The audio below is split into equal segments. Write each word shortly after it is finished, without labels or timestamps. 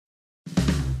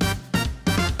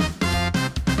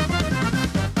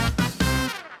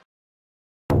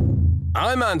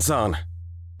I'm Anton.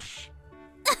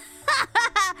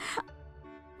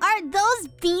 Are those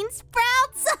bean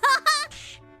sprouts?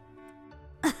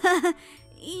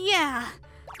 Yeah.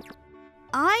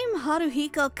 I'm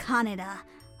Haruhiko Kaneda.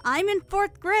 I'm in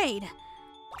 4th grade.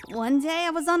 One day I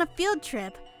was on a field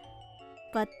trip,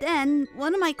 but then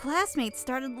one of my classmates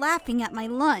started laughing at my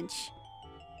lunch.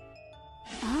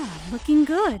 Looking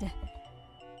good.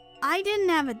 I didn't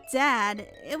have a dad.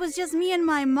 It was just me and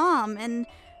my mom, and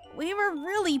we were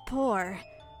really poor.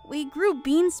 We grew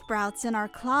bean sprouts in our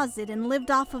closet and lived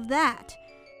off of that.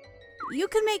 You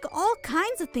could make all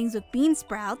kinds of things with bean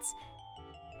sprouts,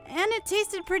 and it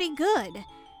tasted pretty good.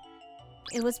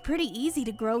 It was pretty easy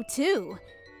to grow too,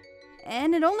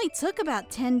 and it only took about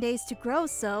 10 days to grow,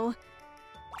 so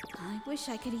I wish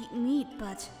I could eat meat,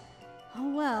 but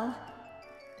oh well.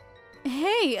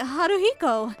 Hey,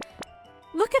 Haruhiko!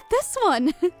 Look at this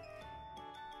one!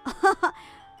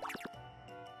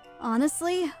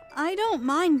 Honestly, I don't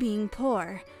mind being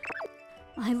poor.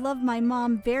 I love my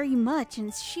mom very much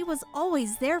and she was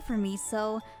always there for me,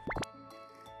 so...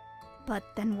 But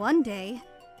then one day...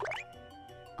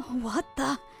 What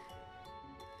the...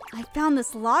 I found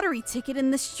this lottery ticket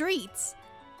in the streets.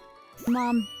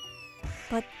 Mom...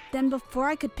 But then before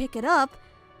I could pick it up,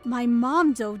 my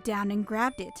mom dove down and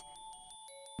grabbed it.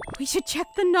 We should check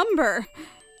the number.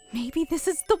 Maybe this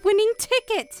is the winning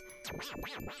ticket.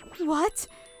 What?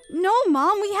 No,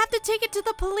 Mom, we have to take it to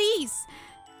the police.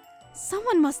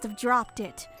 Someone must have dropped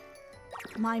it.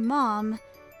 My mom,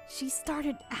 she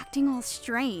started acting all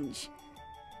strange.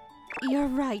 You're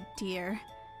right, dear.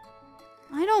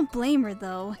 I don't blame her,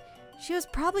 though. She was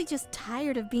probably just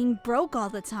tired of being broke all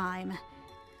the time.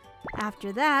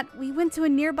 After that, we went to a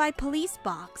nearby police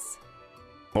box.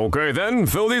 Okay then,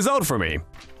 fill these out for me.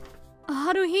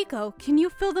 Haruhiko, can you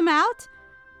fill them out?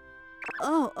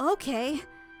 Oh, okay.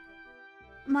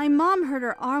 My mom hurt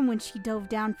her arm when she dove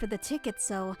down for the ticket,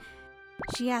 so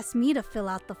she asked me to fill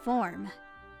out the form.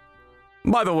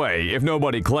 By the way, if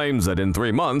nobody claims it in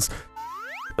 3 months,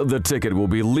 the ticket will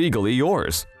be legally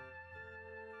yours.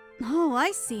 Oh,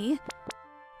 I see.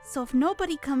 So if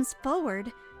nobody comes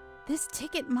forward, this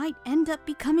ticket might end up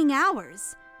becoming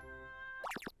ours.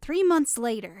 3 months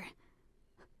later.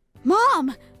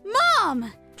 Mom!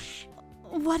 Mom!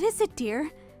 What is it, dear?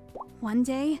 One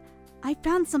day, I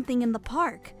found something in the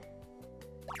park.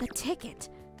 The ticket.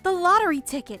 The lottery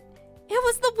ticket. It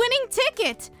was the winning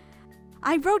ticket!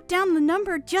 I wrote down the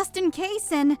number just in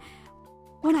case, and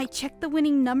when I checked the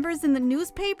winning numbers in the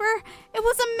newspaper, it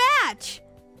was a match!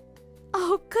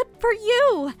 Oh, good for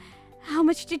you! How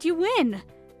much did you win?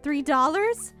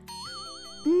 $3?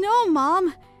 No,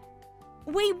 Mom.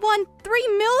 We won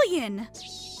 $3 million!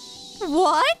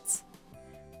 What?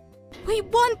 We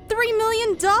won $3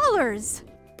 million!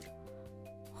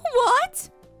 What?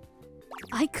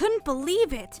 I couldn't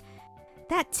believe it.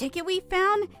 That ticket we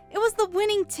found, it was the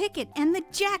winning ticket and the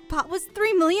jackpot was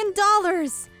 $3 million!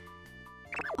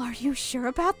 Are you sure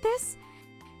about this?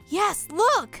 Yes,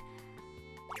 look!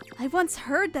 I once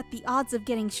heard that the odds of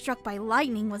getting struck by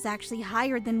lightning was actually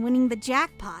higher than winning the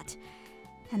jackpot.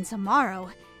 And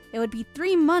tomorrow, it would be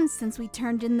 3 months since we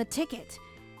turned in the ticket.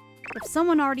 If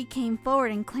someone already came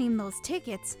forward and claimed those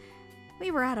tickets,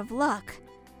 we were out of luck.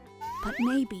 But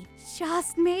maybe,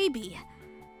 just maybe.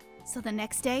 So the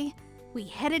next day, we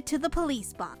headed to the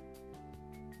police box.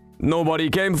 Nobody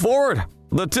came forward.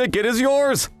 The ticket is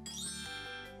yours.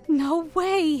 No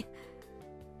way.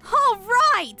 All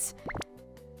right.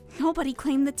 Nobody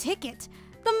claimed the ticket.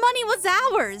 The money was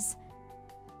ours.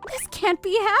 This can't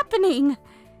be happening.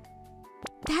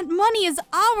 That money is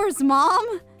ours,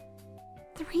 Mom.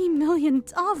 $3 million.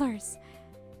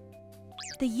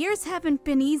 The years haven't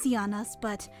been easy on us,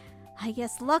 but I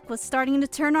guess luck was starting to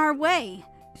turn our way.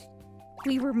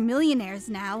 We were millionaires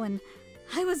now, and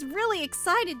I was really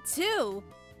excited too.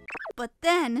 But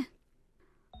then,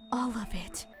 all of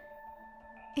it.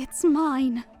 It's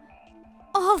mine.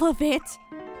 All of it.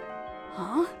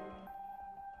 Huh?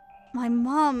 My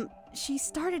mom, she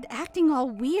started acting all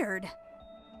weird.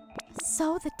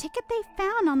 So the ticket they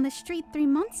found on the street 3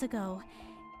 months ago,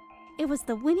 it was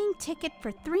the winning ticket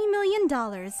for $3 million.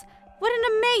 What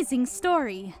an amazing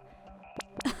story.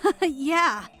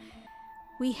 Yeah.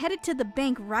 We headed to the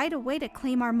bank right away to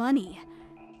claim our money.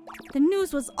 The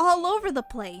news was all over the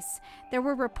place. There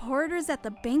were reporters at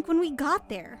the bank when we got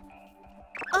there.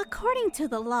 According to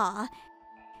the law,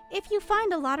 if you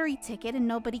find a lottery ticket and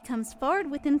nobody comes forward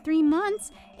within 3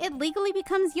 months, it legally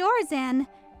becomes yours and...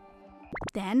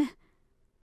 Then...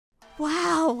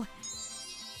 Wow!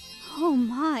 Oh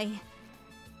my.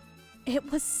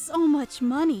 It was so much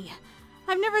money.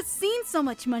 I've never seen so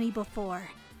much money before.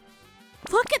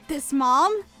 Look at this,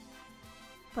 Mom!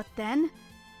 But then,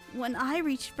 when I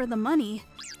reached for the money,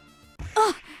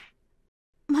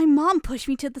 my mom pushed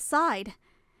me to the side.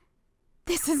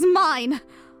 This is mine!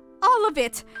 All of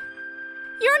it!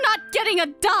 You're not getting a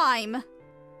dime!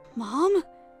 Mom?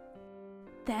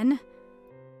 Then,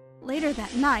 later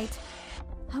that night,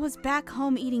 I was back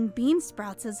home eating bean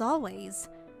sprouts as always.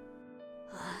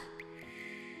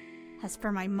 As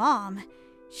for my mom,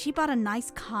 she bought a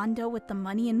nice condo with the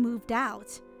money and moved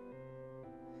out.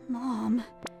 Mom,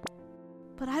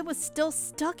 but I was still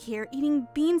stuck here eating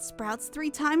bean sprouts 3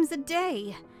 times a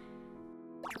day.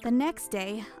 The next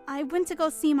day, I went to go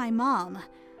see my mom.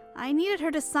 I needed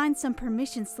her to sign some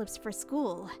permission slips for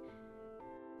school.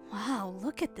 Wow,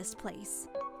 look at this place.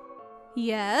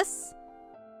 Yes?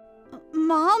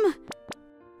 Mom?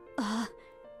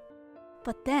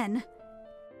 But then...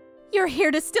 You're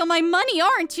here to steal my money,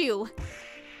 aren't you?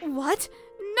 What?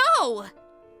 No!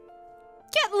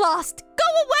 Get lost! Go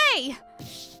away!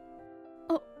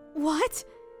 What?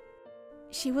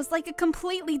 She was like a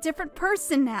completely different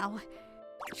person now.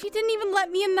 She didn't even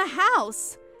let me in the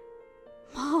house.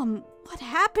 Mom, what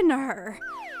happened to her?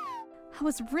 I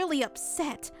was really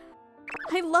upset.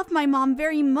 I love my mom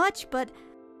very much, but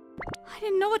I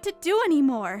didn't know what to do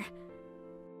anymore.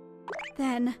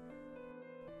 Then...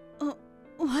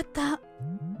 what the...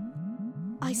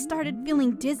 I started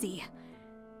feeling dizzy.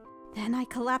 Then I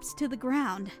collapsed to the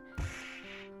ground.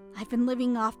 I've been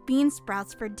living off bean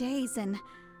sprouts for days and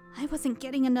I wasn't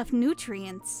getting enough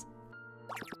nutrients.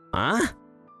 Huh?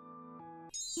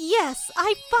 Yes,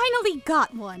 I finally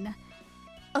got one.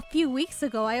 A few weeks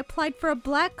ago I applied for a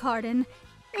black card and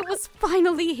it was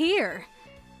finally here.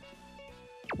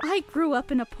 I grew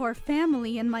up in a poor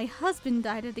family and my husband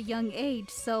died at a young age,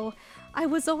 so I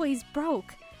was always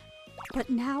broke. But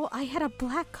now I had a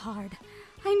black card.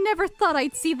 I never thought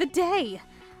I'd see the day.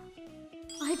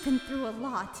 I've been through a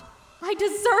lot. I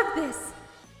deserve this.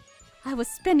 I was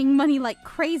spending money like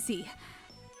crazy.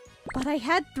 But I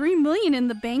had $3 million in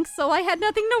the bank, so I had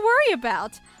nothing to worry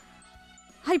about.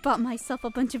 I bought myself a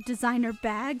bunch of designer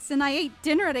bags, and I ate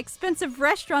dinner at expensive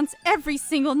restaurants every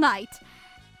single night.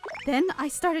 Then I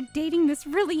started dating this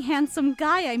really handsome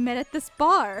guy I met at this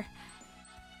bar.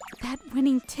 That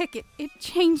winning ticket, it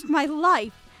changed my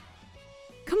life.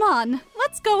 Come on,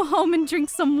 let's go home and drink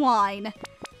some wine.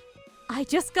 I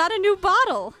just got a new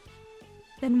bottle.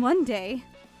 Then one day...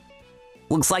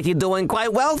 Looks like you're doing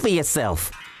quite well for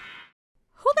yourself.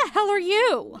 Who the hell are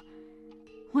you?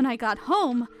 When I got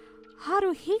home,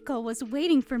 Haruhiko was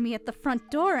waiting for me at the front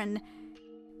door and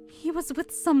he was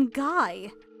with some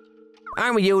guy.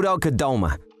 I'm Ryudo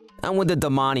Kodoma. I'm with the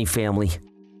Damani family.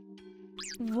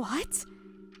 What?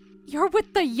 You're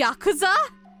with the Yakuza?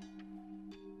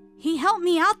 He helped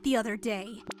me out the other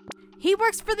day. He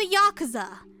works for the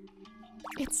Yakuza.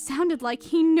 It sounded like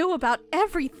he knew about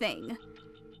everything.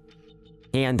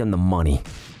 Hand him the money.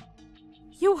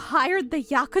 You hired the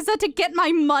Yakuza to get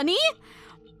my money?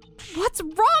 What's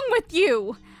wrong with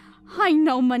you? I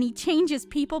know money changes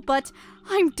people, but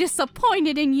I'm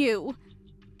disappointed in you.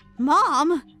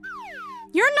 Mom,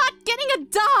 you're not getting a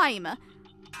dime.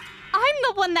 I'm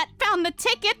the one that found the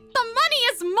ticket. The money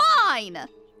is mine.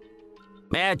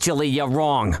 Actually, you're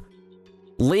wrong.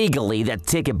 Legally, that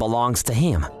ticket belongs to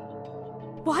him.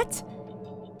 What?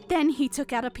 Then he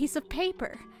took out a piece of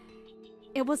paper.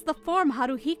 It was the form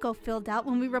Haruhiko filled out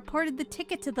when we reported the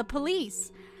ticket to the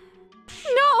police.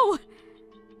 No!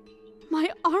 My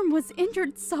arm was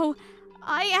injured, so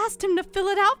I asked him to fill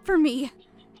it out for me.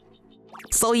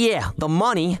 So yeah, the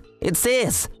money, it's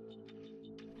his.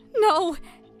 No,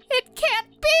 it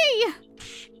can't be!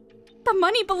 The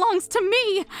money belongs to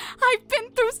me! I've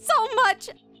been through so much!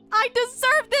 I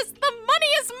deserve this! The money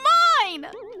is mine!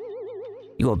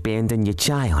 You abandoned your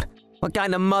child. What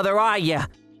kind of mother are you?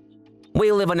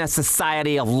 We live in a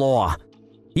society of law.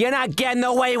 You're not getting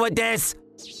away with this!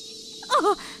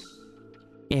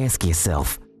 Ask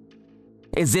yourself,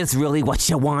 is this really what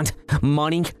you want?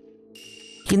 Money?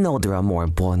 You know there are more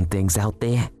important things out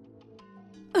there.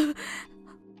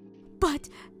 But...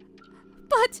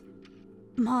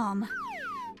 Mom,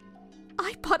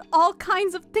 I bought all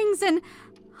kinds of things and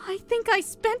I think I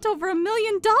spent over $1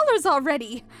 million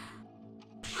already.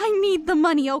 I need the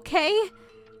money, okay?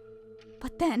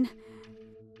 But then...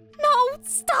 No,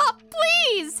 stop,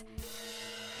 please!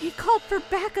 He called for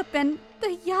backup and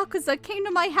the Yakuza came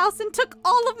to my house and took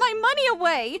all of my money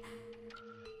away!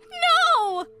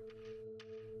 No!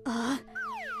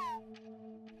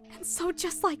 And so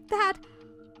just like that,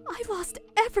 I lost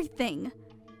everything.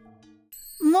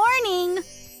 Morning!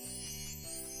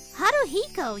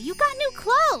 Haruhiko, you got new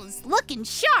clothes, looking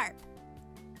sharp.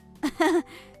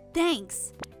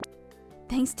 Thanks.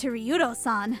 Thanks to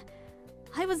Ryudo-san,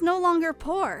 I was no longer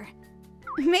poor.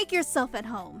 Make yourself at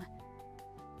home.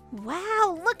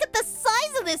 Wow, look at the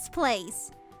size of this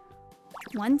place!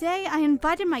 One day, I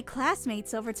invited my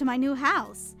classmates over to my new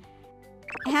house.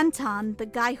 Anton, the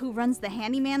guy who runs the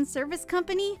handyman service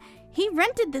company, he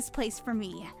rented this place for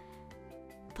me.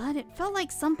 But it felt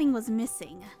like something was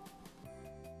missing.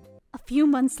 A few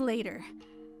months later,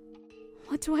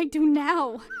 what do I do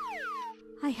now?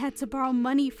 I had to borrow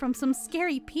money from some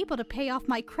scary people to pay off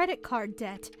my credit card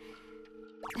debt.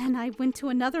 Then I went to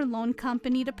another loan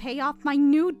company to pay off my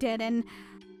new debt, and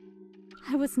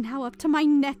I was now up to my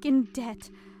neck in debt.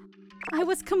 I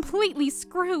was completely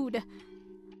screwed.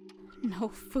 No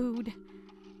food.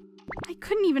 I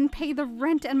couldn't even pay the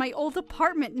rent at my old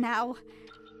apartment now.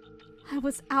 I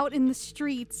was out in the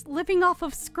streets, living off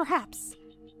of scraps.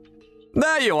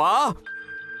 There you are!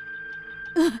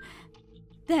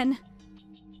 Then,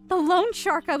 the loan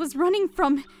shark I was running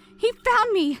from, he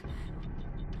found me.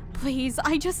 Please,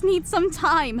 I just need some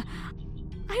time.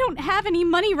 I don't have any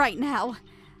money right now.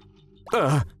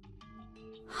 I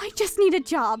just need a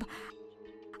job.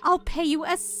 I'll pay you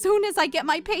as soon as I get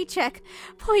my paycheck.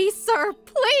 Please, sir,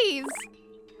 please.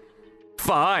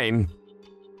 Fine.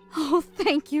 Oh,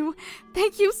 thank you.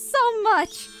 Thank you so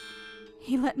much.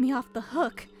 He let me off the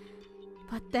hook.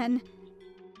 But then...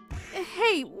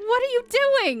 Hey, what are you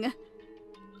doing?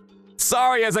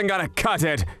 Sorry isn't gonna cut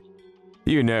it.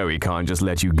 You know he can't just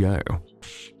let you go.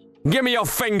 Give me your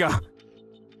finger!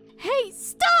 Hey,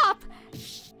 stop!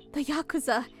 The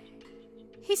Yakuza.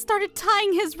 He started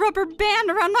tying his rubber band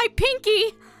around my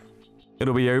pinky.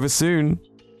 It'll be over soon.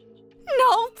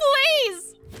 No,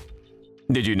 please!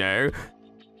 Did you know?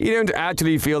 You don't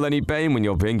actually feel any pain when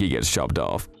your pinky gets chopped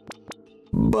off.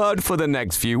 But for the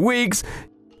next few weeks,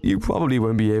 you probably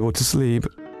won't be able to sleep.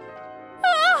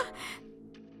 Ah!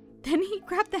 Then he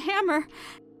grabbed the hammer.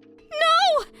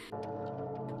 No!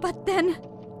 But then...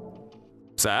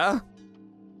 Sir?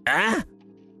 Eh?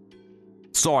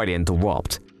 Sorry to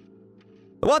interrupt.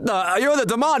 What the? You're the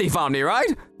Damani family,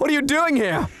 right? What are you doing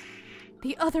here?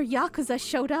 The other Yakuza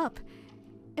showed up.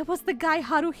 It was the guy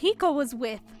Haruhiko was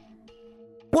with.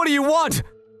 What do you want?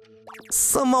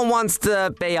 Someone wants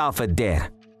to pay off a debt.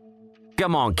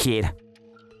 Come on, kid.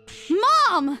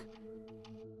 Mom!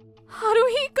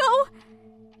 Haruhiko?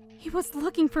 He was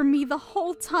looking for me the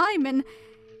whole time, and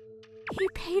he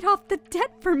paid off the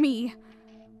debt for me.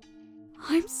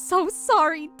 I'm so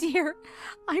sorry, dear.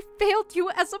 I failed you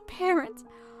as a parent.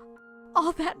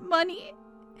 All that money,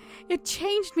 it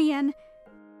changed me, and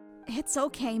it's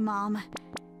okay, Mom.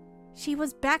 She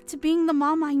was back to being the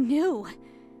mom I knew.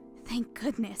 Thank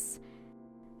goodness.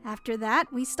 After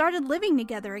that, we started living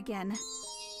together again.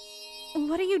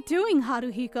 What are you doing,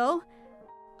 Haruhiko?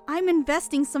 I'm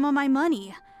investing some of my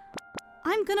money.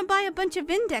 I'm gonna buy a bunch of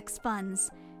index funds.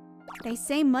 They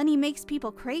say money makes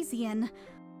people crazy, and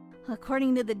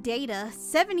according to the data,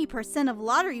 70% of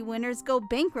lottery winners go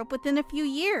bankrupt within a few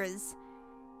years.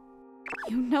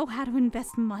 You know how to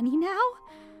invest money now?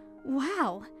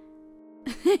 Wow.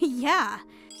 Yeah.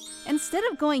 Instead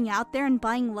of going out there and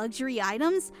buying luxury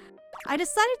items, I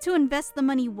decided to invest the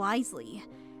money wisely.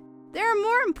 There are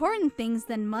more important things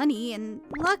than money, and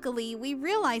luckily we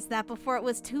realized that before it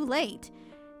was too late.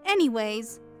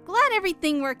 Anyways, glad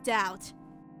everything worked out.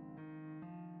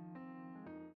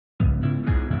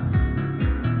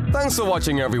 Thanks for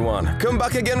watching, everyone. Come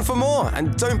back again for more,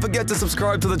 and don't forget to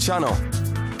subscribe to the channel.